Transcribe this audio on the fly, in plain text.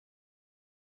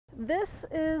This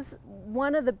is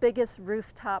one of the biggest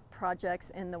rooftop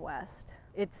projects in the West.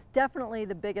 It's definitely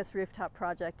the biggest rooftop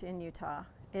project in Utah.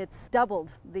 It's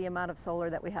doubled the amount of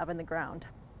solar that we have in the ground.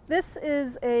 This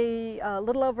is a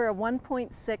little over a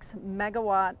 1.6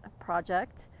 megawatt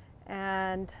project,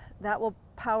 and that will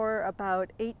power about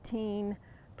 18%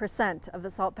 of the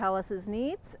Salt Palace's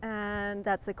needs, and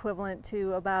that's equivalent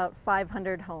to about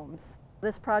 500 homes.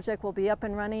 This project will be up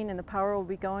and running, and the power will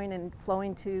be going and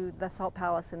flowing to the Salt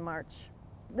Palace in March.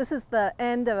 This is the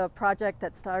end of a project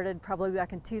that started probably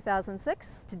back in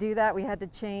 2006. To do that, we had to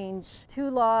change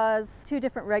 2 laws, 2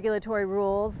 different regulatory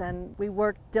rules, and we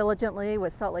worked diligently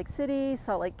with Salt Lake City,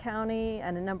 Salt Lake County,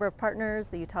 and a number of partners,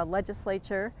 the Utah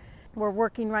legislature. We're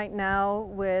working right now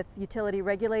with utility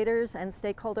regulators and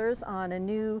stakeholders on a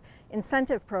new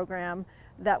incentive program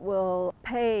that will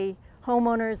pay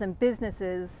homeowners and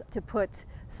businesses to put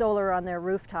solar on their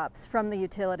rooftops from the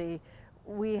utility.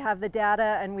 We have the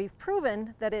data, and we've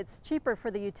proven that it's cheaper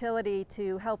for the utility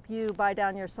to help you buy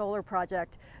down your solar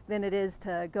project than it is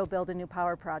to go build a new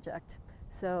power project.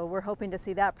 So we're hoping to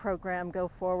see that program go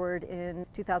forward in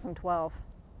 2012.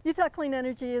 Utah Clean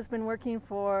Energy has been working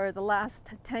for the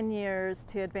last 10 years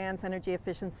to advance energy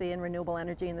efficiency and renewable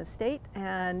energy in the state,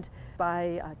 and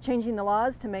by changing the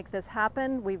laws to make this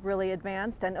happen, we've really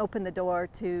advanced and opened the door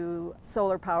to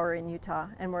solar power in Utah,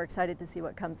 and we're excited to see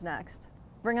what comes next.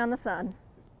 Bring on the sun.